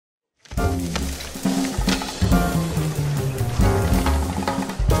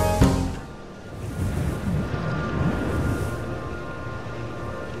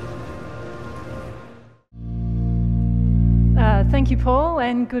Thank you, Paul,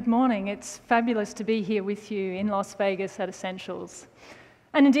 and good morning. It's fabulous to be here with you in Las Vegas at Essentials.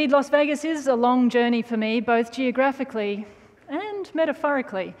 And indeed, Las Vegas is a long journey for me, both geographically and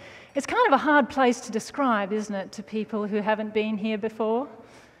metaphorically. It's kind of a hard place to describe, isn't it, to people who haven't been here before?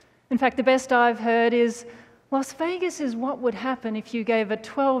 In fact, the best I've heard is, Las Vegas is what would happen if you gave a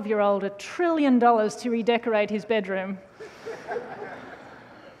 12-year-old $1 trillion to redecorate his bedroom.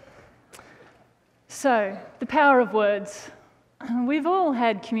 So, the power of words. We've all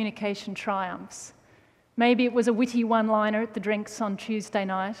had communication triumphs. Maybe it was a witty one-liner at the drinks on Tuesday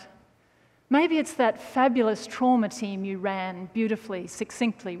night. Maybe it's that fabulous trauma team you ran beautifully,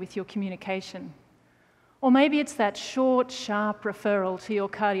 succinctly with your communication. Or maybe it's that short, sharp referral to your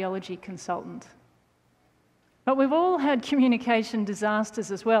cardiology consultant. But we've all had communication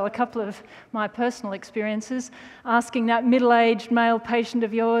disasters as well. A couple of my personal experiences, asking that middle-aged male patient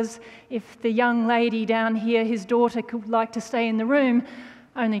of yours if the young lady down here, his daughter, could like to stay in the room,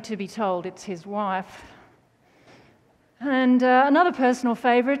 only to be told it's his wife. And another personal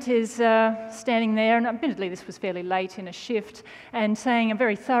favourite is standing there, and admittedly this was fairly late in a shift, and saying a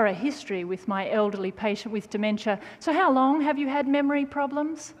very thorough history with my elderly patient with dementia. So how long have you had memory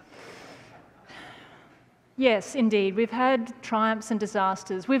problems? Yes, indeed, we've had triumphs and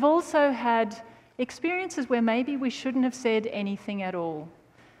disasters. We've also had experiences where maybe we shouldn't have said anything at all.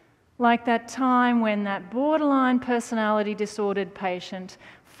 Like that time when that borderline personality disordered patient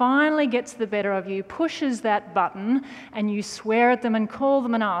finally gets the better of you, pushes that button, and you swear at them and call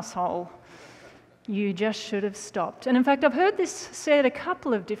them an asshole. You just should have stopped. And in fact, I've heard this said a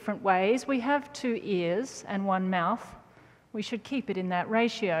couple of different ways. We have 2 ears and 1 mouth. We should keep it in that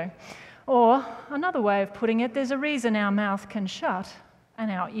ratio. Or, another way of putting it, there's a reason our mouth can shut and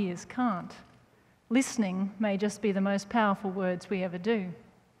our ears can't. Listening may just be the most powerful words we ever do.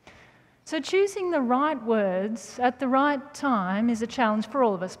 So choosing the right words at the right time is a challenge for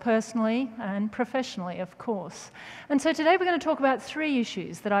all of us, personally and professionally, of course. And so today we're going to talk about 3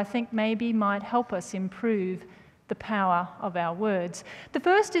 issues that I think maybe might help us improve the power of our words. The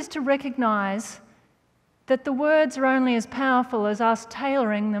first is to recognise that the words are only as powerful as us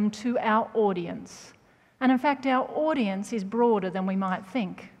tailoring them to our audience. And in fact, our audience is broader than we might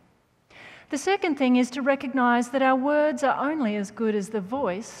think. The second thing is to recognise that our words are only as good as the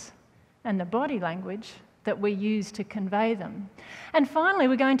voice and the body language that we use to convey them. And finally,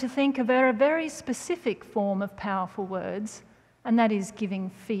 we're going to think about a very specific form of powerful words, and that is giving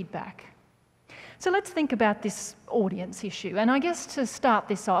feedback. So let's think about this audience issue. And I guess to start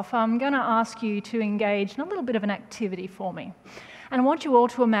this off, I'm going to ask you to engage in a little bit of an activity for me. And I want you all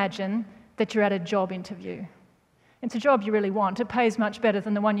to imagine that you're at a job interview. It's a job you really want. It pays much better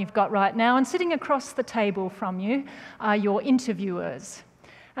than the one you've got right now. And sitting across the table from you are your interviewers.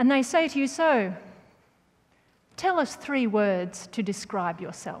 And they say to you, so, tell us 3 words to describe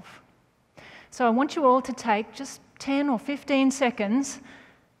yourself. So I want you all to take just 10 or 15 seconds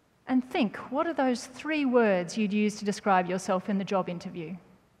and think, what are those 3 words you'd use to describe yourself in the job interview?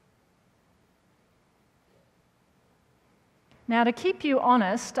 Now, to keep you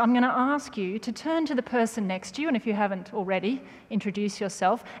honest, I'm going to ask you to turn to the person next to you, and if you haven't already, introduce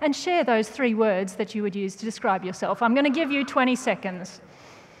yourself, and share those 3 words that you would use to describe yourself. I'm going to give you 20 seconds.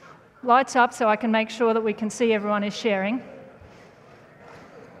 Lights up so I can make sure that we can see everyone is sharing.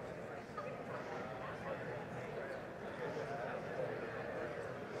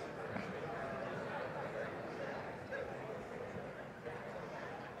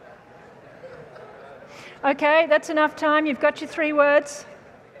 Okay, that's enough time. You've got your 3 words.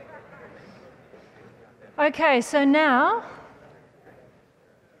 Okay, so now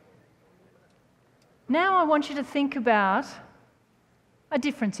I want you to think about a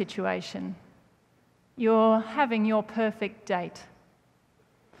different situation. You're having your perfect date.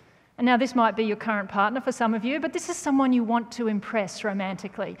 And now this might be your current partner for some of you, but this is someone you want to impress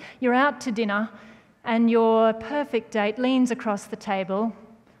romantically. You're out to dinner and your perfect date leans across the table,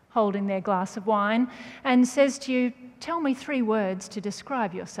 holding their glass of wine, and says to you, tell me 3 words to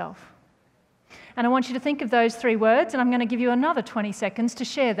describe yourself. And I want you to think of those 3 words, and I'm going to give you another 20 seconds to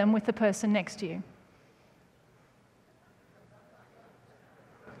share them with the person next to you.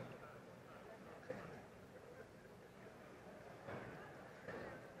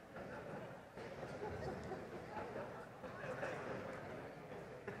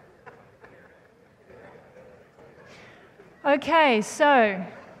 Okay, so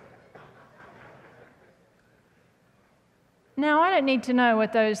now don't need to know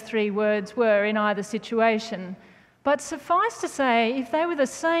what those 3 words were in either situation. But suffice to say, if they were the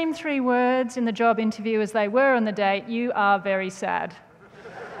same 3 words in the job interview as they were on the date, you are very sad.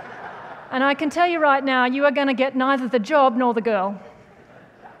 And I can tell you right now, you are going to get neither the job nor the girl.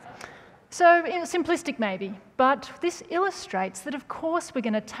 So simplistic maybe, but this illustrates that of course we're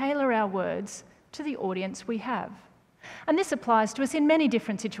going to tailor our words to the audience we have. And this applies to us in many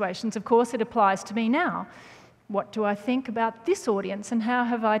different situations. Of course, it applies to me now. What do I think about this audience and how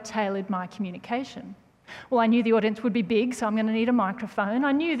have I tailored my communication? Well, I knew the audience would be big, so I'm going to need a microphone.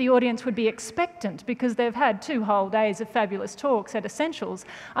 I knew the audience would be expectant because they've had 2 whole days of fabulous talks at Essentials.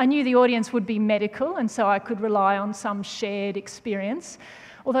 I knew the audience would be medical, and so I could rely on some shared experience.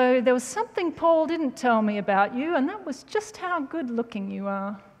 Although there was something Paul didn't tell me about you, and that was just how good looking you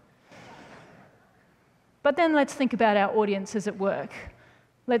are. But then let's think about our audiences at work.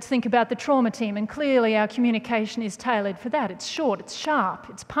 Let's think about the trauma team, and clearly our communication is tailored for that. It's short, it's sharp,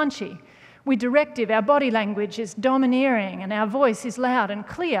 it's punchy. We're directive, our body language is domineering, and our voice is loud and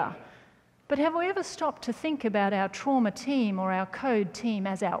clear. But have we ever stopped to think about our trauma team or our code team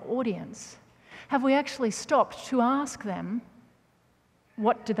as our audience? Have we actually stopped to ask them,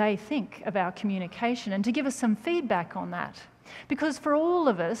 what do they think of our communication, and to give us some feedback on that? Because for all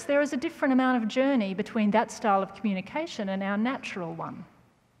of us, there is a different amount of journey between that style of communication and our natural one.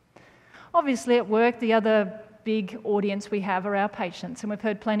 Obviously, at work, the other big audience we have are our patients, and we've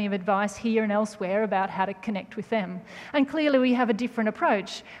heard plenty of advice here and elsewhere about how to connect with them. And clearly we have a different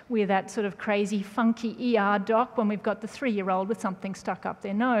approach. We're that sort of crazy, funky ER doc when we've got the 3-year-old with something stuck up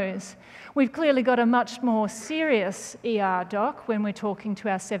their nose. We've clearly got a much more serious ER doc when we're talking to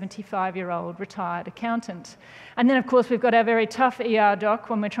our 75-year-old retired accountant. And then, of course, we've got our very tough ER doc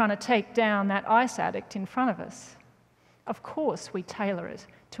when we're trying to take down that ice addict in front of us. Of course, we tailor it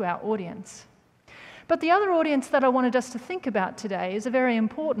to our audience. But the other audience that I wanted us to think about today is a very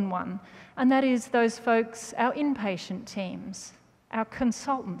important one, and that is those folks, our inpatient teams, our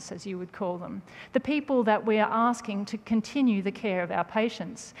consultants, as you would call them, the people that we are asking to continue the care of our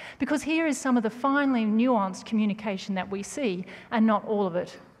patients. Because here is some of the finely nuanced communication that we see, and not all of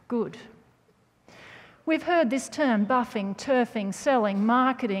it good. We've heard this term, buffing, turfing, selling,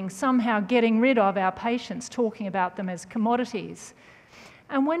 marketing, somehow getting rid of our patients, talking about them as commodities.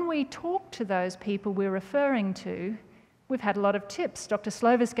 And when we talk to those people we're referring to, we've had a lot of tips. Dr.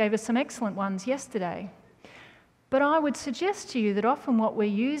 Slovis gave us some excellent ones yesterday. But I would suggest to you that often what we're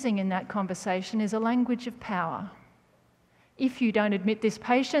using in that conversation is a language of power. If you don't admit this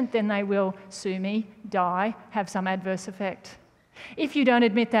patient, then they will sue me, die, have some adverse effect. If you don't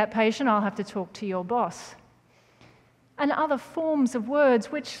admit that patient, I'll have to talk to your boss. And other forms of words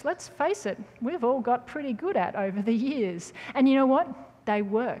which, let's face it, we've all got pretty good at over the years. And you know what? They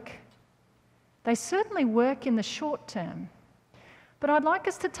work. They certainly work in the short term. But I'd like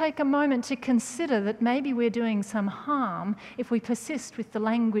us to take a moment to consider that maybe we're doing some harm if we persist with the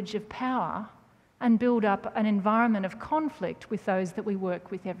language of power and build up an environment of conflict with those that we work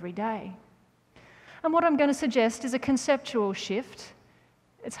with every day. And what I'm going to suggest is a conceptual shift.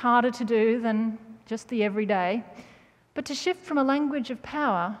 It's harder to do than just the everyday, but to shift from a language of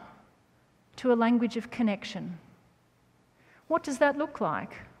power to a language of connection. What does that look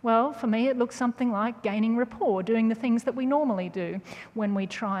like? Well, for me, it looks something like gaining rapport, doing the things that we normally do when we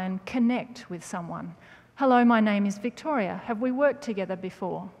try and connect with someone. Hello, my name is Victoria. Have we worked together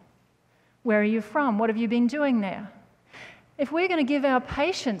before? Where are you from? What have you been doing there? If we're going to give our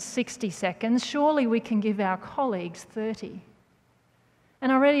patients 60 seconds, surely we can give our colleagues 30. And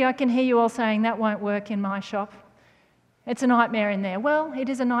already I can hear you all saying, that won't work in my shop. It's a nightmare in there. Well, it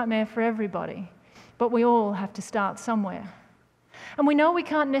is a nightmare for everybody, but we all have to start somewhere. And we know we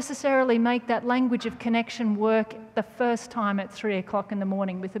can't necessarily make that language of connection work the first time at 3 o'clock in the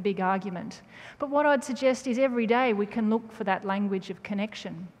morning with a big argument. But what I'd suggest is every day we can look for that language of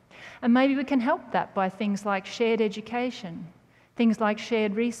connection. And maybe we can help that by things like shared education, things like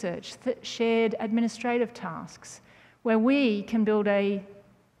shared research, shared administrative tasks, where we can build a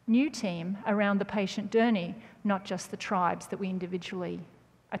new team around the patient journey, not just the tribes that we individually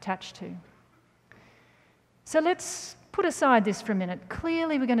attach to. So let's put aside this for a minute.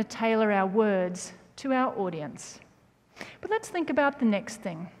 Clearly, we're going to tailor our words to our audience. But let's think about the next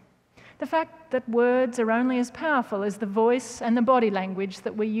thing. The fact that words are only as powerful as the voice and the body language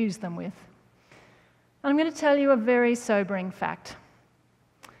that we use them with. I'm going to tell you a very sobering fact.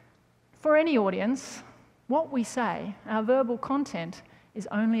 For any audience, what we say, our verbal content, is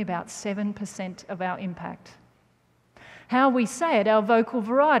only about 7% of our impact. How we say it, our vocal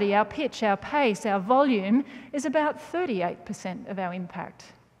variety, our pitch, our pace, our volume, is about 38% of our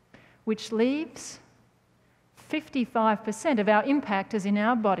impact, which leaves 55% of our impact is in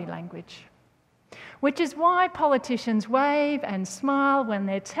our body language. Which is why politicians wave and smile when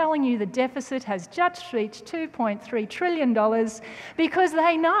they're telling you the deficit has just reached $2.3 trillion, because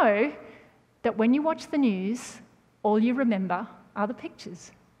they know that when you watch the news, all you remember are the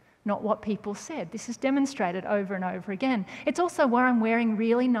pictures, not what people said. This is demonstrated over and over again. It's also why I'm wearing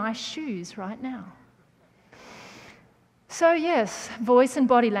really nice shoes right now. So yes, voice and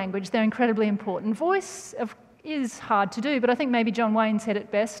body language, they're incredibly important. Voice is hard to do, but I think maybe John Wayne said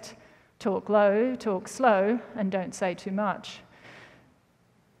it best: talk low, talk slow, and don't say too much.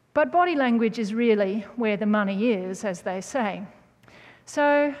 But body language is really where the money is, as they say.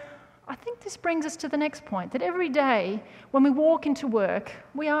 So I think this brings us to the next point, that every day when we walk into work,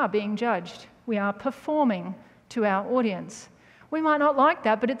 we are being judged. We are performing to our audience. We might not like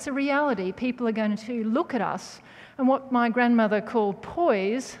that, but it's a reality. People are going to look at us, and what my grandmother called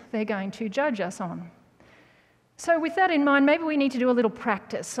poise, they're going to judge us on. So with that in mind, maybe we need to do a little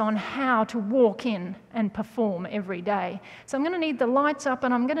practice on how to walk in and perform every day. So I'm going to need the lights up,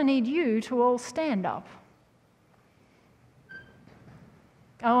 and I'm going to need you to all stand up.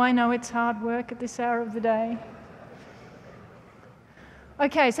 Oh, I know it's hard work at this hour of the day.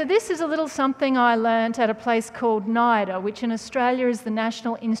 Okay, so this is a little something I learnt at a place called NIDA, which in Australia is the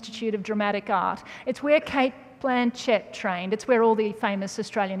National Institute of Dramatic Art. It's where Kate Blanchett trained. It's where all the famous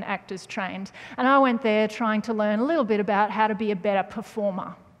Australian actors trained. And I went there trying to learn a little bit about how to be a better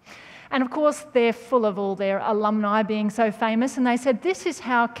performer. And of course, they're full of all their alumni being so famous, and they said, this is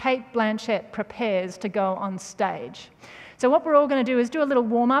how Kate Blanchett prepares to go on stage. So what we're all going to do is do a little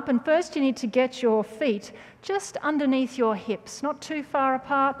warm-up, and first you need to get your feet just underneath your hips, not too far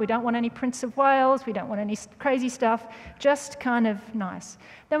apart. We don't want any Prince of Wales, we don't want any crazy stuff, just kind of nice.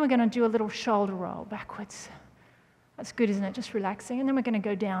 Then we're going to do a little shoulder roll backwards. That's good, isn't it? Just relaxing. And then we're going to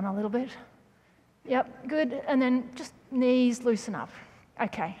go down a little bit. Yep, good. And then just knees loosen up.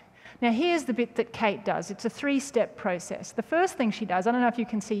 Okay. Now here's the bit that Kate does. It's a 3-step process. The first thing she does, I don't know if you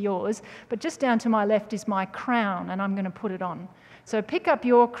can see yours, but just down to my left is my crown, and I'm going to put it on. So pick up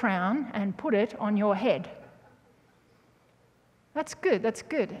your crown and put it on your head. That's good, that's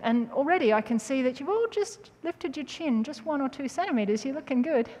good. And already I can see that you've all just lifted your chin just 1 or 2 centimetres. You're looking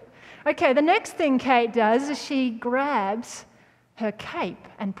good. Okay, the next thing Kate does is she grabs her cape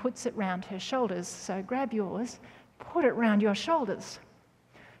and puts it round her shoulders. So grab yours, put it round your shoulders.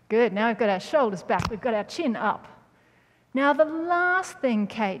 Good, now we've got our shoulders back, we've got our chin up. Now the last thing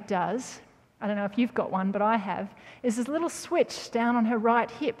Kate does, I don't know if you've got one, but I have, is this little switch down on her right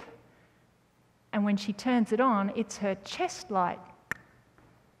hip. And when she turns it on, it's her chest light.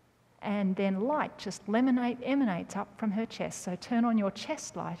 And then light just emanates up from her chest. So turn on your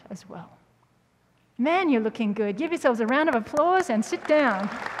chest light as well. Man, you're looking good. Give yourselves a round of applause and sit down.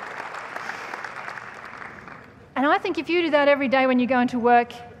 And I think if you do that every day when you go into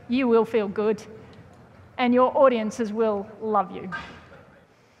work, you will feel good. And your audiences will love you.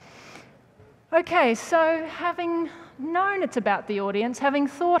 Okay, so having known it's about the audience, having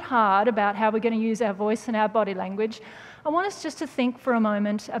thought hard about how we're going to use our voice and our body language, I want us just to think for a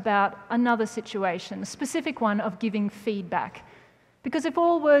moment about another situation, a specific one of giving feedback. Because if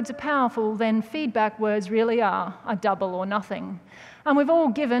all words are powerful, then feedback words really are a double or nothing. And we've all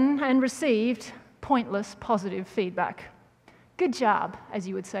given and received pointless positive feedback. Good job, as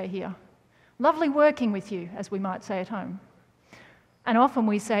you would say here. Lovely working with you, as we might say at home. And often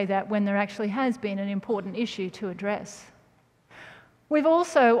we say that when there actually has been an important issue to address. We've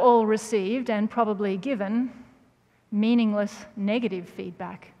also all received and probably given meaningless negative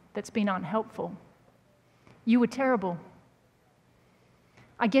feedback that's been unhelpful. You were terrible.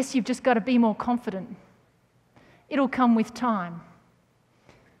 I guess you've just got to be more confident. It'll come with time.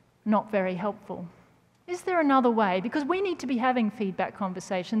 Not very helpful. Is there another way? Because we need to be having feedback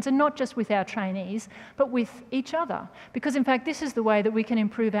conversations, and not just with our trainees, but with each other. Because in fact, this is the way that we can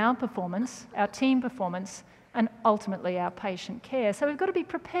improve our performance, our team performance, and ultimately our patient care. So we've got to be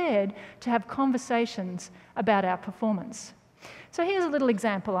prepared to have conversations about our performance. So here's a little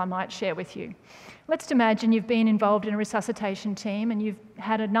example I might share with you. Let's imagine you've been involved in a resuscitation team and you've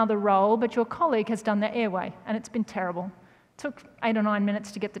had another role, but your colleague has done the airway, and it's been terrible. Took 8 or 9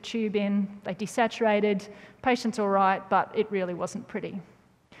 minutes to get the tube in, they desaturated, patient's all right, but it really wasn't pretty.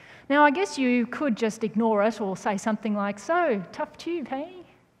 Now, I guess you could just ignore it or say something like, so, tough tube, hey?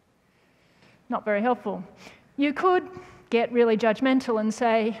 Not very helpful. You could get really judgmental and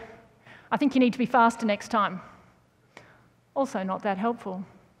say, I think you need to be faster next time. Also not that helpful.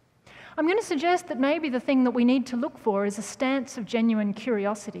 I'm going to suggest that maybe the thing that we need to look for is a stance of genuine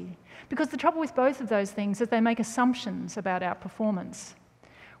curiosity, because the trouble with both of those things is they make assumptions about our performance.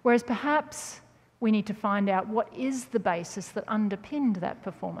 Whereas perhaps We need to find out what is the basis that underpinned that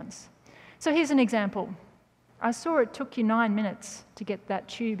performance. So here's an example. I saw it took you 9 minutes to get that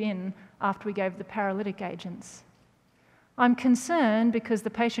tube in after we gave the paralytic agents. I'm concerned because the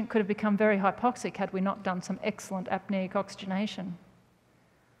patient could have become very hypoxic had we not done some excellent apneic oxygenation.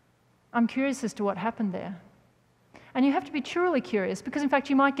 I'm curious as to what happened there. And you have to be truly curious because, in fact,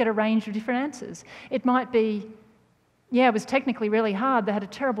 you might get a range of different answers. It might be, yeah, it was technically really hard. They had a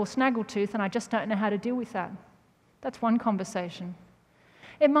terrible snaggletooth and I just don't know how to deal with that. That's one conversation.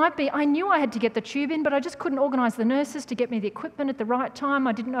 It might be, I knew I had to get the tube in, but I just couldn't organise the nurses to get me the equipment at the right time.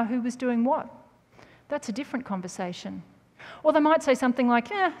 I didn't know who was doing what. That's a different conversation. Or they might say something like,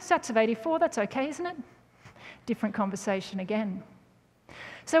 SATs of 84, that's okay, isn't it? Different conversation again.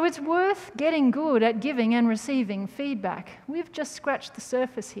 So it's worth getting good at giving and receiving feedback. We've just scratched the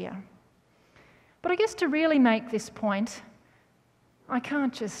surface here. But I guess to really make this point, I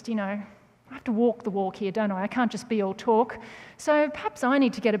can't just, I have to walk the walk here, don't I? I can't just be all talk. So perhaps I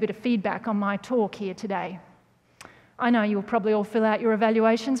need to get a bit of feedback on my talk here today. I know you'll probably all fill out your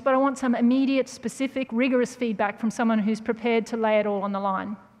evaluations, but I want some immediate, specific, rigorous feedback from someone who's prepared to lay it all on the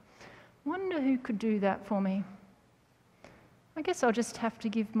line. Wonder who could do that for me. I guess I'll just have to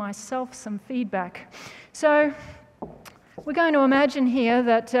give myself some feedback. So we're going to imagine here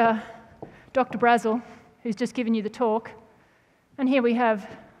that Dr. Brazel, who's just given you the talk, and here we have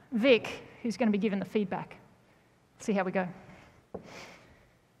Vic, who's going to be given the feedback. See how we go.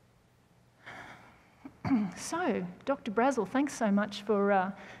 So, Dr. Brazel, thanks so much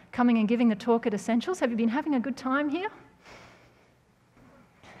for coming and giving the talk at Essentials. Have you been having a good time here?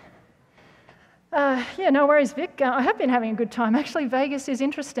 Yeah, no worries, Vic. I have been having a good time. Actually, Vegas is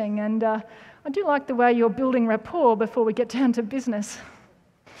interesting, and I do like the way you're building rapport before we get down to business.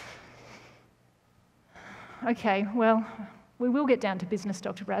 Okay, well, we will get down to business,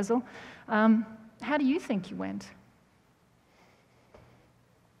 Dr. Brazel. How do you think you went?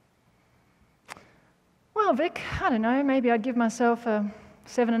 Well, Vic, I don't know, maybe I'd give myself a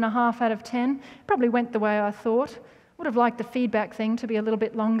 7.5 out of 10. Probably went the way I thought. Would have liked the feedback thing to be a little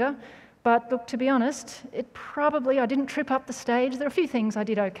bit longer. But look, to be honest, I didn't trip up the stage. There are a few things I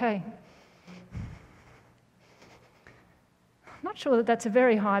did okay. I'm not sure that that's a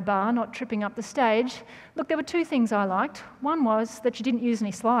very high bar, not tripping up the stage. Look, there were 2 things I liked. One was that you didn't use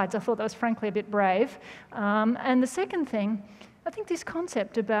any slides. I thought that was frankly a bit brave. And the second thing, I think this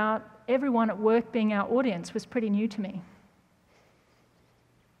concept about everyone at work being our audience was pretty new to me.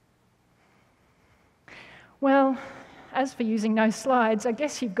 Well, as for using no slides, I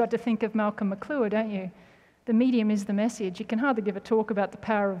guess you've got to think of Malcolm McLuhan, don't you? The medium is the message. You can hardly give a talk about the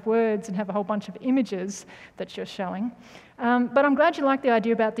power of words and have a whole bunch of images that you're showing. But I'm glad you like the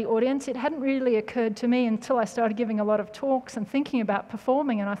idea about the audience. It hadn't really occurred to me until I started giving a lot of talks and thinking about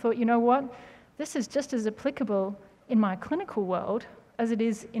performing, and I thought, you know what? This is just as applicable in my clinical world as it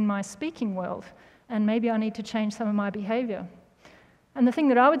is in my speaking world, and maybe I need to change some of my behaviour. And the thing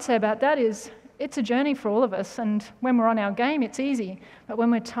that I would say about that is, it's a journey for all of us, and when we're on our game, it's easy. But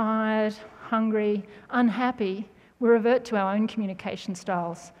when we're tired, hungry, unhappy, we revert to our own communication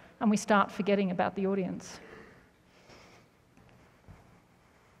styles, and we start forgetting about the audience.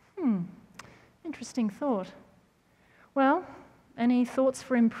 Interesting thought. Well, any thoughts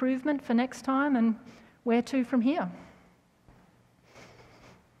for improvement for next time, and where to from here?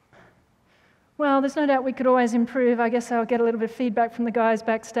 Well, there's no doubt we could always improve. I guess I'll get a little bit of feedback from the guys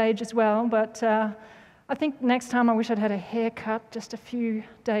backstage as well, but I think next time I wish I'd had a haircut just a few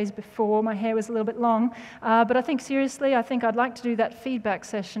days before. My hair was a little bit long, but I think seriously, I'd like to do that feedback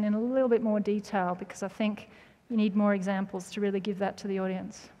session in a little bit more detail because I think you need more examples to really give that to the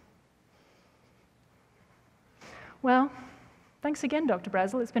audience. Well, thanks again, Dr.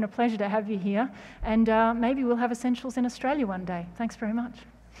 Brazel. It's been a pleasure to have you here, and maybe we'll have Essentials in Australia one day. Thanks very much.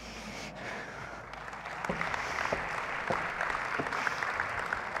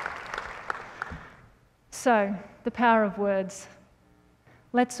 So, the power of words.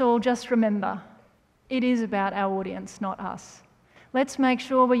 Let's all just remember, it is about our audience, not us. Let's make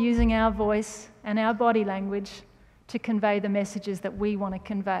sure we're using our voice and our body language to convey the messages that we want to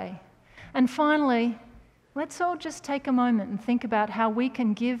convey. And finally, let's all just take a moment and think about how we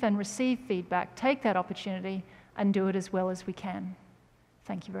can give and receive feedback, take that opportunity, and do it as well as we can.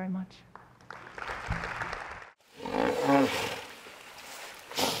 Thank you very much.